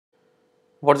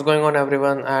What's going on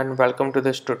everyone, and welcome to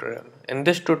this tutorial. In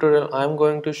this tutorial I'm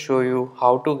going to show you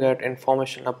how to get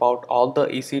information about all the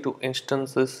EC2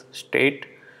 instances state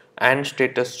and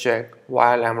status check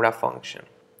via Lambda function.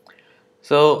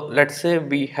 So let's say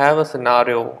we have a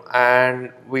scenario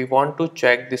and we want to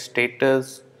check the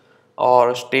status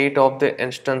or state of the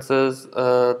instances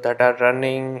that are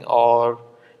running, or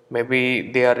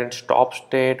maybe they are in stop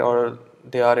state or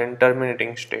they are in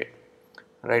terminating state,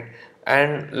 right?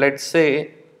 And let's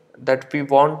say that we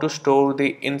want to store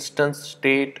the instance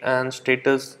state and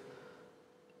status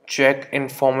check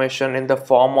information in the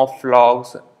form of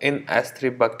logs in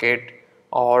S3 bucket,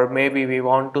 or maybe we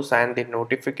want to send the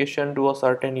notification to a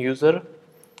certain user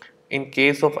in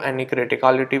case of any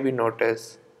criticality we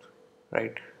notice,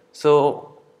 right?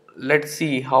 So let's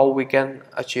see how we can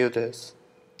achieve this.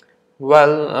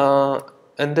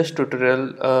 In this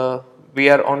tutorial, we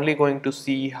are only going to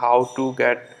see how to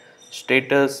get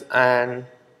status and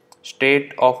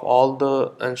state of all the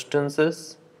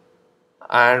instances,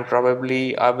 and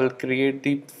probably I will create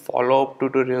the follow-up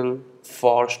tutorial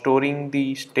for storing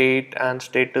the state and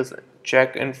status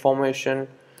check information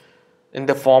in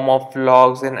the form of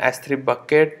logs in S3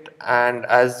 bucket, and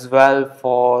as well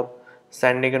for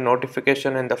sending a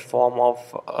notification in the form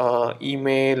of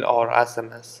email or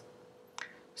SMS.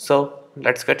 So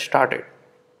let's get started.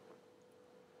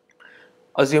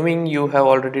 Assuming you have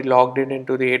already logged in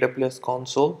into the AWS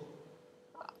console,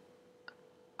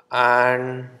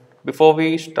 and before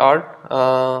we start,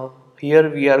 here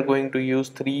we are going to use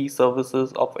three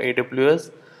services of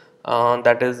AWS,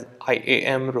 that is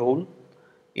IAM role,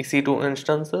 EC2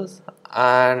 instances,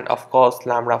 and of course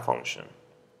Lambda function.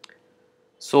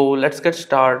 So let's get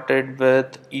started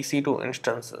with EC2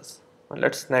 instances.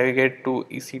 Let's navigate to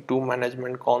EC2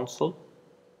 management console.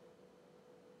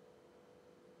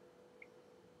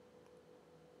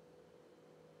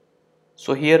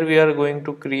 So here we are going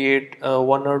to create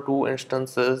one or two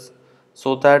instances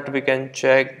so that we can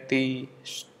check the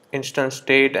instance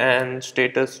state and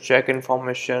status check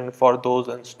information for those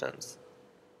instances.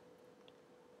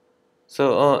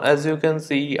 So as you can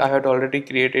see, I had already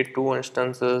created two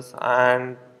instances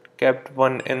and kept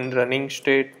one in running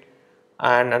state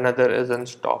and another is in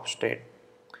stop state.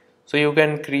 So you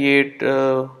can create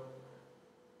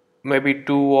maybe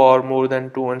two or more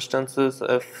than two instances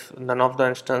if none of the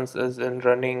instance is in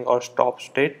running or stop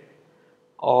state,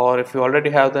 or if you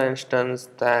already have the instance,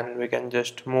 then we can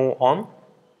just move on.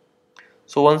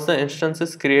 So once the instance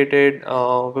is created,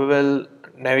 we will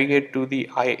navigate to the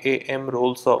IAM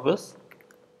role service.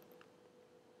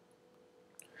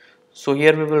 So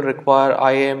here we will require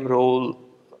IAM role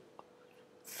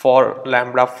for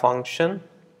Lambda function.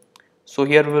 So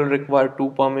here we will require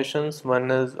two permissions. One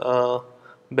is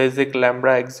basic Lambda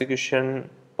execution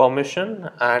permission,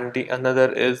 and the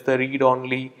another is the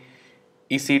read-only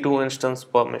EC2 instance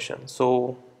permission.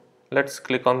 So let's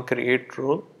click on create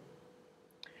role.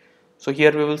 So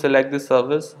here we will select the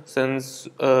service, since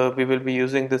we will be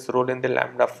using this role in the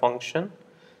Lambda function.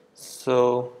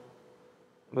 So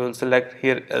we will select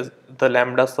here as the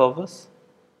Lambda service,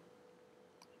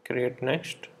 create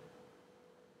next.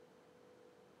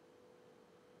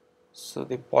 So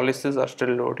the policies are still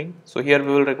loading. So here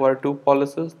we will require two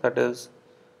policies, that is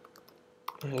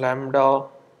Lambda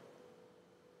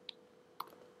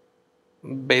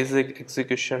basic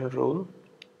execution rule.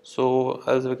 So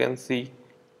as we can see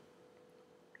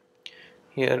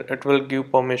here, it will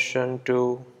give permission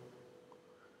to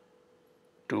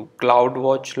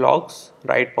CloudWatch logs,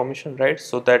 write permission, right,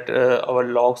 so that our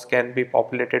logs can be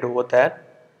populated over there.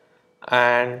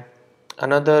 And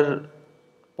another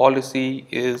policy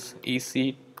is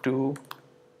EC2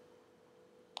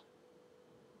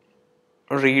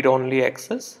 read only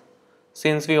access.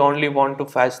 Since we only want to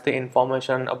fetch the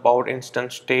information about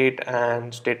instance state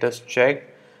and status check,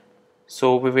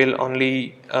 so we will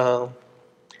only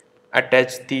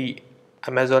attach the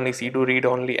Amazon EC2 read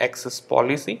only access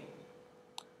policy.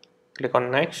 Click on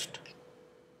next.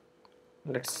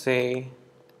 Let's say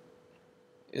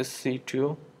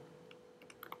EC2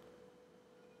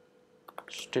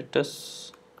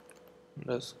 status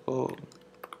underscore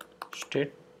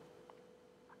state,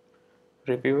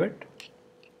 review it.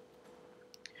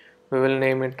 We will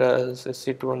name it as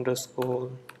EC2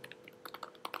 underscore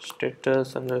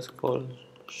status underscore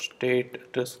state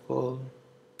underscore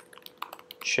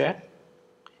check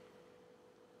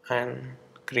and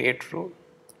create rule.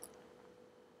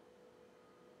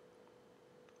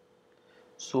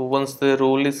 So once the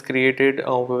role is created, we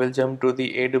will jump to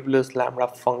the AWS Lambda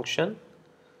function.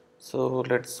 So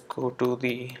let's go to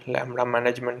the Lambda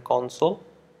management console.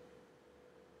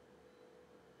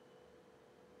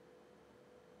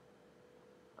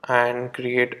 and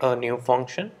create a new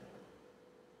function.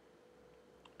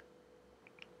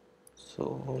 So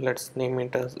let's name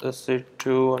it as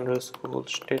EC2 underscore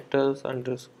status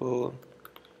underscore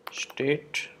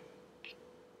state.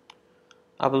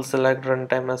 I will select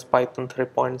runtime as Python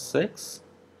 3.6.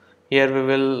 Here we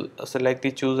will select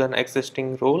the choose an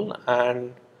existing role,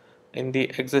 and in the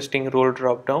existing role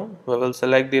drop down we will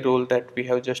select the role that we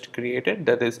have just created,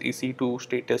 that is EC2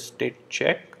 status state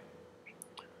check,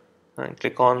 and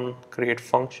click on create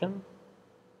function.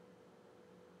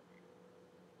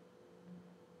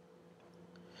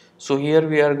 So here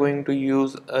we are going to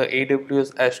use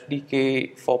AWS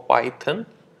SDK for Python,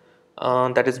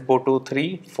 that is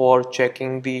Boto3, for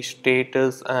checking the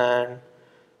status and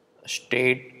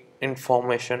state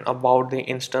information about the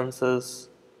instances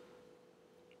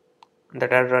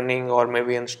that are running, or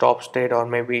maybe in stop state, or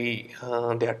maybe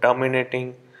they are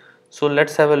terminating. So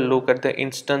let's have a look at the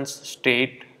instance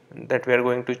state that we are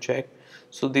going to check.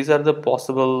 So these are the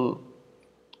possible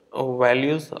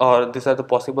values, or these are the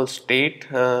possible state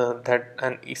that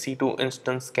an EC2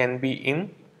 instance can be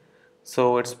in.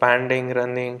 So it's pending,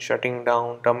 running, shutting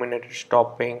down, terminated,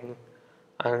 stopping,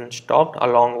 and stopped,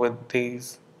 along with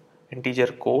these integer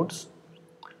codes.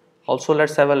 Also,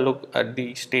 let's have a look at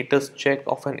the status check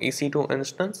of an EC2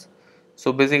 instance.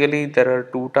 So basically there are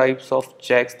two types of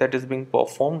checks that is being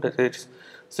performed, that is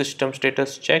system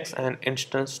status checks and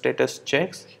instance status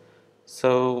checks.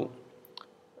 So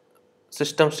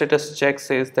system status check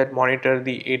says that monitor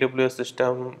the AWS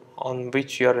system on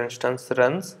which your instance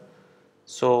runs.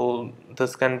 So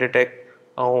this can detect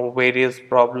various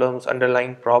problems,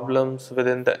 underlying problems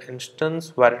within the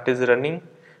instance where it is running,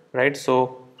 right?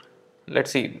 So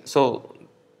let's see. So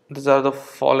these are the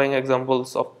following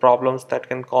examples of problems that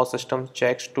can cause system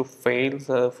checks to fail,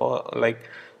 for like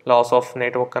loss of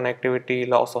network connectivity,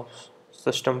 loss of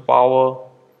system power,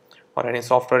 or any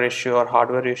software issue or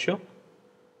hardware issue.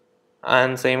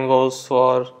 And same goes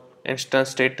for instance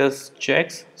status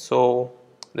checks. So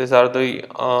these are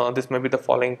the this may be the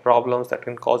following problems that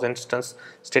can cause instance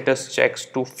status checks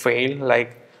to fail,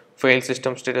 like failed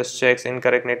system status checks,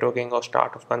 incorrect networking or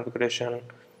start of configuration,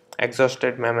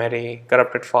 exhausted memory,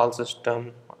 corrupted file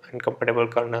system, incompatible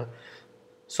kernel.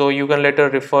 So you can later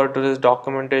refer to this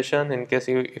documentation in case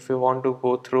if you want to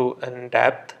go through in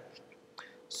depth.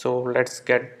 So let's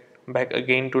get back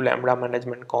again to Lambda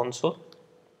management console.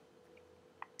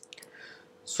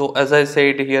 So as I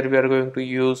said, here we are going to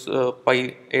use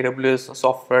AWS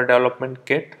software development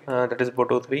kit, that is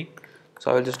Boto3.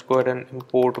 So I will just go ahead and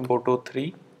import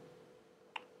Boto3.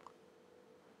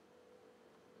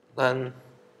 Then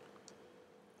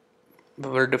we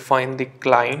will define the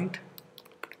client,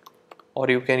 or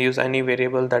you can use any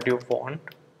variable that you want.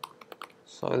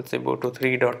 So I'll say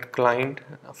Boto3.client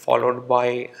followed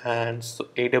by an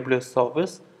AWS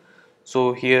service.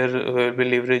 So here we will be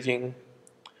leveraging,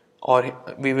 or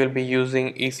we will be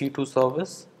using EC2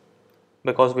 service,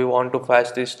 because we want to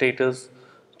fetch the status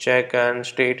check and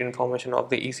state information of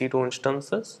the EC2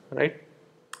 instances, right?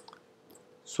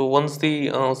 So once the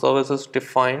service is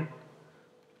defined,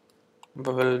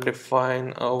 we will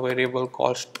define a variable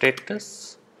called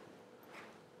status.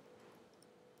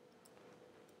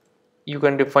 You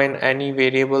can define any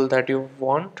variable that you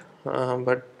want,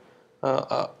 but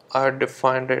I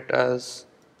defined it as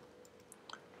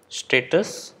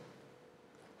status,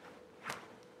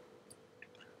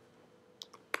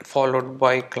 followed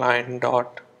by client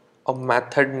dot a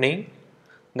method name,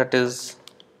 that is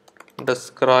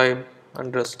describe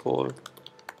underscore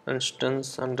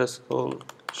instance underscore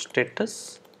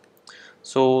status.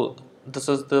 So this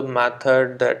is the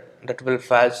method that will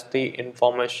fetch the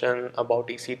information about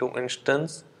EC2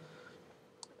 instance,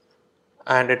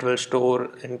 and it will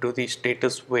store into the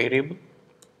status variable.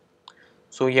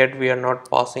 So yet we are not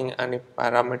passing any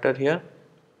parameter here,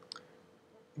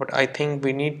 but I think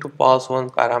we need to pass one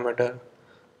parameter,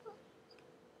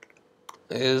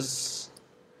 is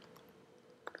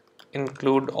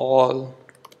include all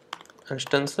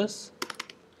instances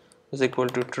is equal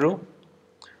to true.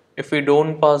 If we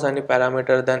don't pass any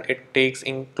parameter, then it takes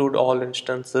include all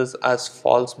instances as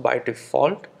false by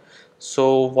default.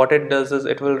 So what it does is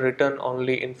it will return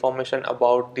only information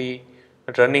about the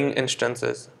running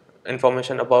instances,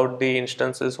 information about the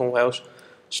instances who have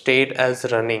state as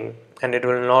running, and it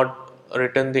will not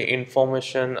return the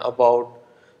information about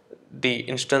the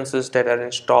instances that are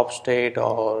in stop state,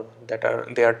 or that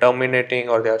are terminating,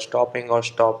 or they are stopping or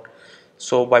stopped.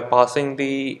 So by passing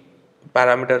the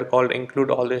parameter called include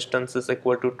all instances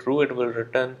equal to true, it will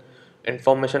return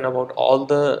information about all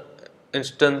the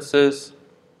instances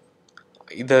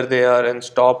either they are in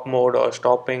stop mode or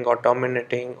stopping or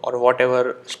terminating or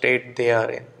whatever state they are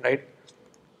in, right?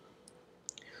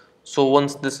 So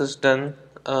once this is done,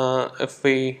 if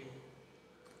we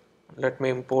let me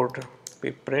import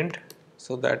bprint,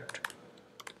 so that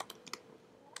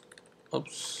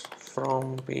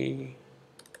from bprint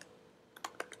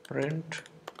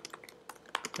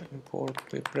import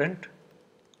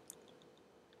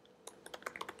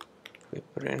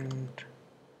bprint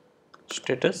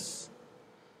status.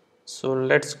 So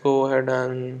let's go ahead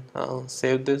and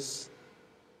save this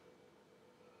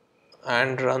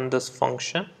and run this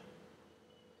function.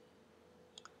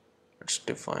 Let's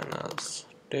define as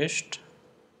test.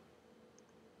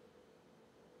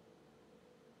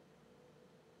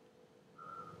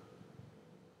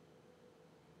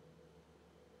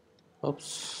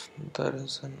 Oops, there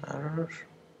is an error.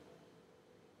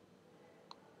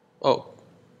 Oh,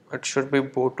 it should be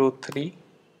boto 3.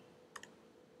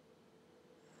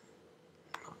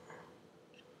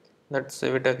 Let's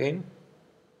save it again.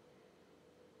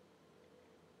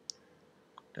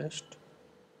 Test.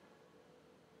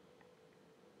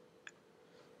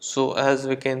 So as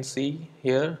we can see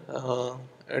here,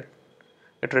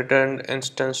 it returned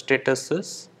instance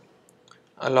statuses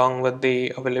along with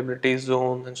the availability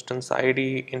zone, instance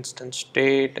ID, instance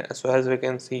state. As well as we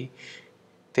can see,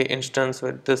 the instance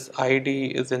with this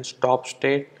ID is in stop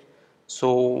state.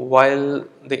 So while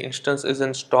the instance is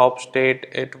in stop state,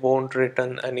 it won't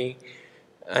return any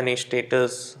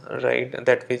status, right,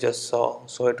 that we just saw.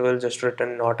 So it will just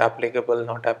return not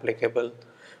applicable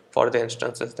for the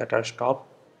instances that are stopped.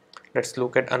 Let's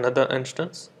look at another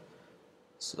instance.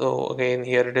 So again,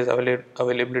 here it is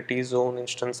availability zone,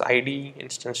 instance ID,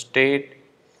 instance state.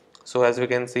 So as we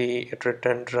can see, it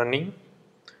returned running,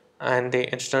 and the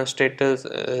instance status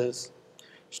is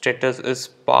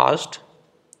passed,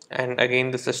 and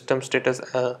again the system status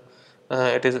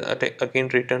it is again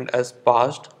returned as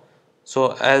passed.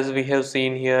 So as we have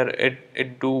seen here,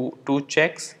 it do two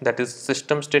checks, that is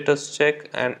system status check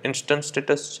and instance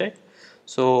status check.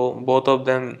 So both of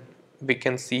them we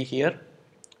can see here,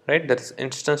 right? That is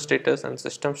instance status and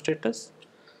system status.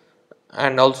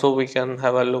 And also we can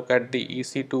have a look at the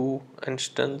EC2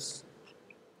 instance.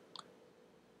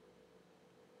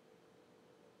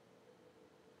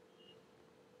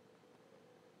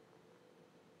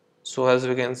 So as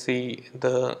we can see,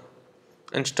 the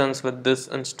instance with this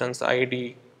instance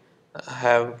ID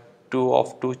have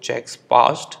two checks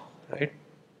passed, right?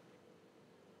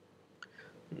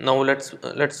 Now let's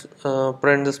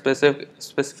print the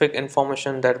specific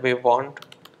information that we want.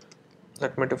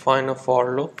 Let me define a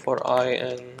for loop for I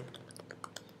and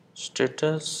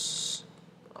status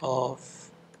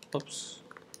of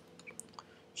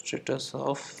status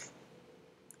of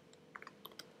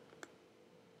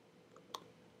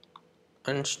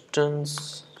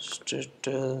instance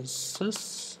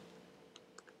statuses.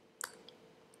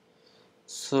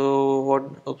 So what,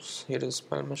 here is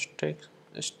spell mistake,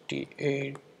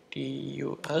 status.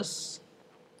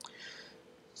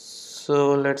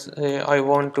 So let's say I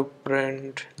want to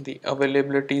print the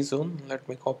availability zone. Let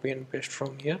me copy and paste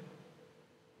from here.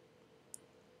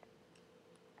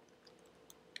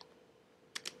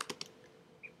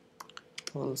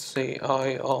 We'll say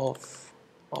I of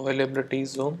availability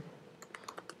zone.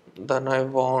 Then I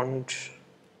want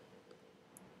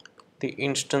the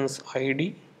instance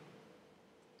ID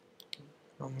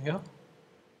from here.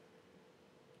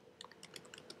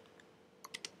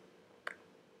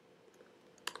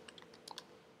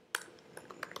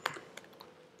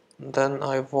 Then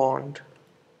I want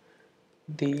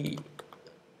the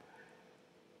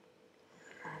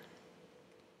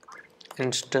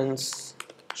instance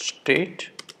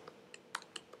state,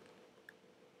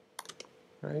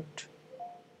 right?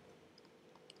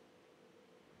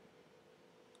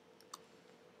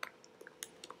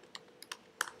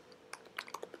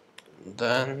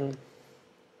 Then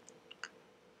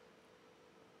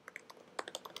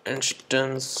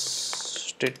instance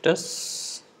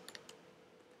status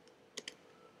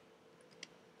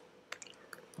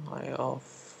I of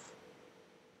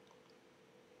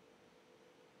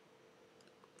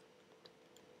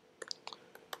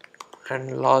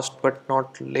and last but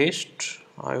not least,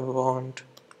 I want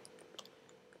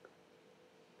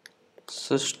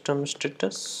system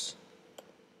status.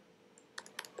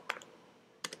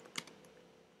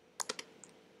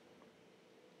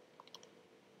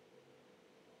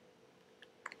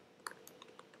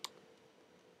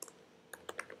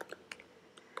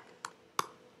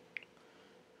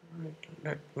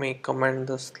 Let me comment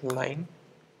this line.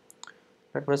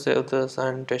 Let me save this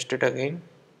and test it again.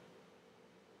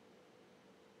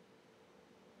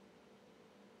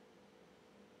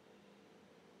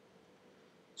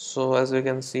 So as we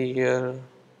can see here,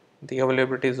 the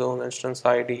availability zone, instance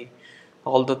ID,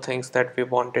 all the things that we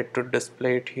wanted to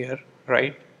display it here,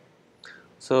 right?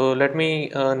 So let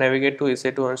me navigate to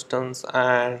EC2 instance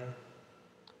and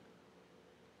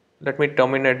let me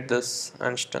terminate this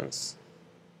instance.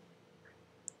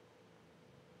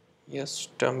 Yes,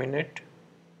 terminate.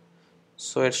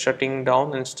 So it's shutting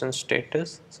down instance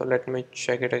status. So let me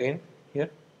check it again here.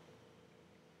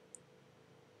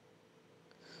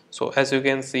 So as you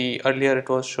can see, earlier it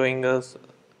was showing us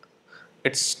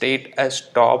its state as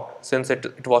stopped, since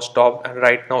it was stopped, and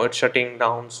right now it's shutting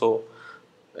down. So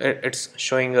it's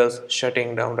showing us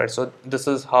shutting down, right? So this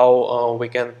is how we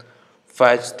can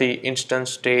fetch the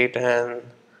instance state and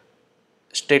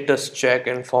status check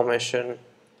information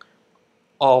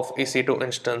of EC2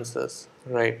 instances,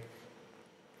 right?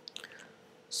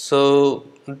 So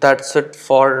that's it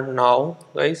for now,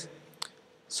 guys.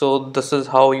 So this is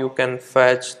how you can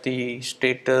fetch the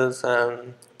status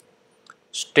and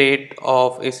state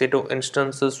of EC2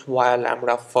 instances via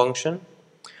Lambda function.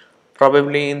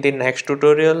 Probably in the next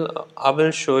tutorial, I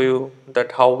will show you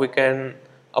that how we can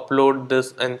upload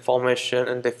this information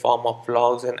in the form of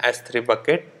logs in S3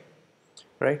 bucket,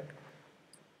 right?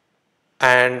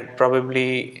 And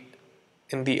probably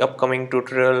in the upcoming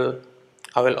tutorial,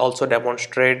 I will also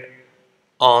demonstrate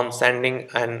on sending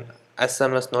an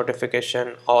SMS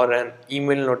notification or an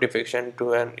email notification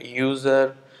to an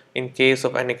user in case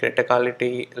of any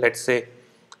criticality. Let's say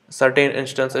certain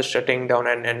instance is shutting down,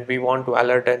 and we want to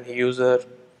alert an user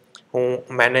who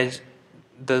manage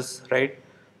this, right?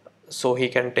 So he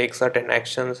can take certain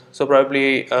actions. So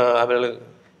probably I will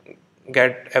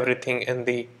get everything in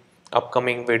the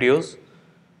upcoming videos.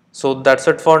 So that's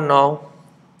it for now.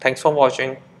 Thanks for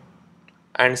watching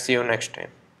and see you next time.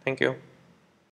 Thank you.